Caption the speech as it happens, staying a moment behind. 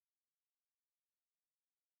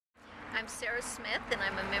I'm Sarah Smith, and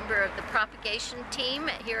I'm a member of the propagation team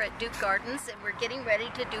here at Duke Gardens, and we're getting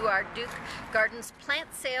ready to do our Duke Gardens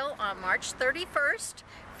plant sale on March 31st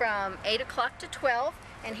from 8 o'clock to 12,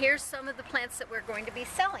 and here's some of the plants that we're going to be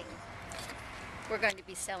selling. We're going to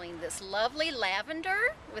be selling this lovely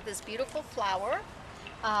lavender with this beautiful flower.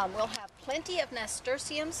 We'll have plenty of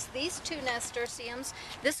nasturtiums. These two nasturtiums,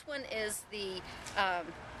 this one is the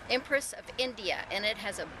Empress of India, and it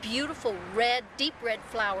has a beautiful red, deep red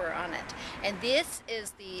flower on it. And this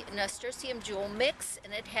is the Nasturtium Jewel Mix,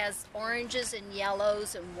 and it has oranges and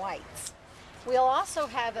yellows and whites. We'll also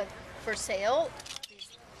have for sale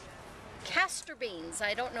these castor beans.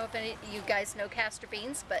 I don't know if any of you guys know castor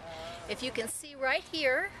beans, but if you can see right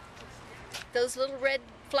here, those little red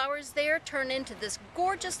flowers there turn into this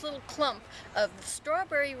gorgeous little clump of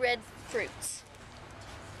strawberry red fruits.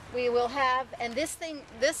 We will have, and it's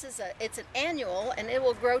an annual, and it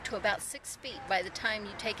will grow to about 6 feet by the time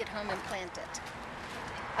you take it home and plant it.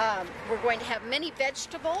 We're going to have many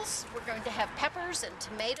vegetables. We're going to have peppers and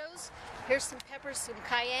tomatoes. Here's some peppers, some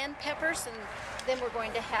cayenne peppers, and then we're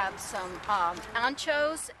going to have some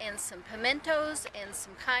anchos and some pimentos and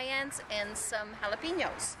some cayennes and some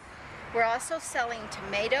jalapenos. We're also selling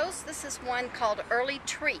tomatoes. This is one called Early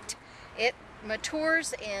Treat. It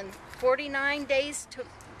matures in 49 days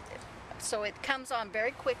so it comes on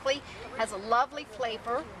very quickly, has a lovely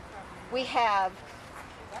flavor. We have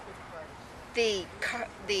the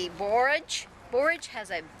borage. Borage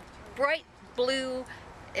has a bright blue,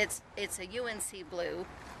 it's a UNC blue,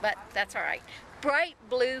 but that's all right. Bright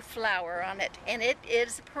blue flower on it, and it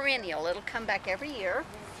is a perennial. It'll come back every year.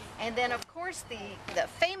 And then, of course, the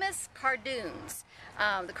famous cardoons.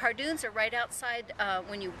 The cardoons are right outside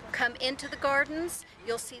when you come into the gardens.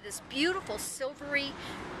 You'll see this beautiful silvery,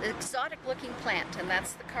 exotic-looking plant, and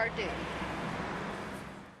that's the cardoon.